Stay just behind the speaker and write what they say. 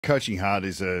Coaching hard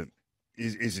is an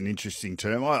interesting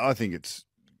term. I think it's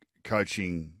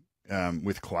coaching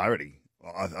with clarity.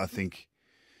 I think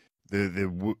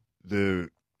the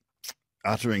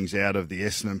utterings out of the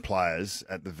Essendon players,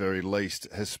 at the very least,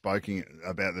 has spoken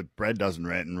about that. Brad doesn't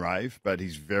rant and rave, but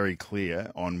he's very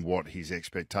clear on what his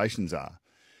expectations are,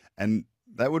 and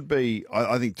that would be,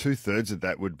 I think, 2/3 of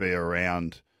that would be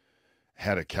around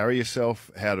how to carry yourself,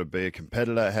 how to be a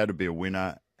competitor, how to be a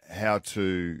winner, how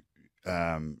to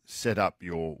set up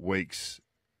your weeks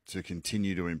to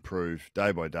continue to improve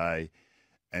day by day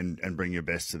and bring your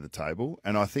best to the table.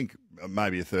 And I think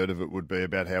maybe a third of it would be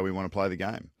about how we want to play the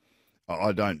game.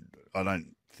 I don't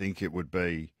think it would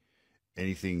be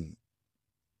anything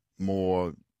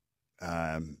more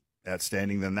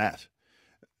outstanding than that.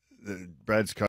 Brad's